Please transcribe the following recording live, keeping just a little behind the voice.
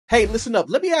Hey, listen up.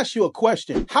 Let me ask you a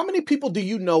question. How many people do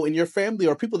you know in your family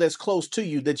or people that's close to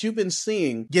you that you've been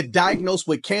seeing get diagnosed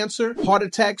with cancer, heart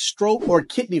attack, stroke, or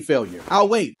kidney failure? I'll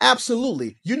wait.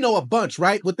 Absolutely. You know a bunch,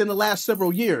 right? Within the last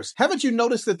several years. Haven't you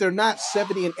noticed that they're not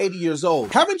 70 and 80 years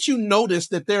old? Haven't you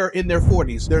noticed that they're in their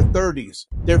 40s, their 30s,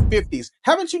 their 50s?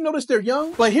 Haven't you noticed they're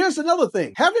young? But here's another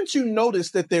thing. Haven't you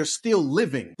noticed that they're still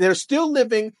living? They're still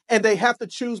living and they have to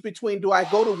choose between, do I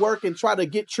go to work and try to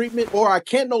get treatment, or I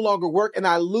can't no longer work and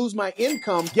I lose my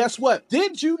income? Guess what?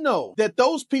 Did you know that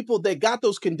those people that got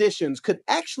those conditions could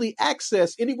actually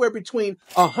access anywhere between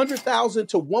 $100,000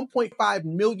 to $1.5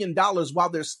 million while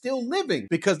they're still living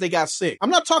because they got sick? I'm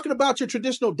not talking about your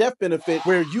traditional death benefit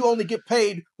where you only get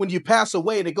paid when you pass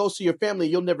away and it goes to your family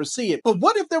and you'll never see it. But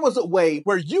what if there was a way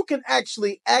where you can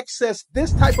actually access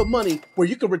this type of money where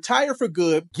you can retire for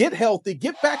good, get healthy,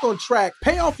 get back on track,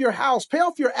 pay off your house, pay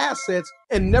off your assets,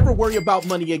 and never worry about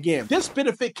money again? This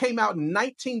benefit came out in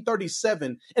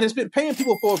 1937 and it's been paying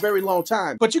people for a very long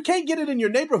time. But you can't get it in your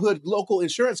neighborhood local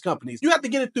insurance companies. You have to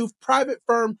get it through private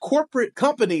firm corporate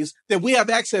companies that we have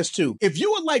access to. If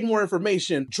you would like more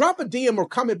information, drop a DM or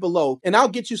comment below and I'll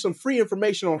get you some free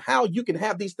information on how you can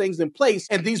have these things in place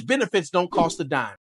and these benefits don't cost a dime.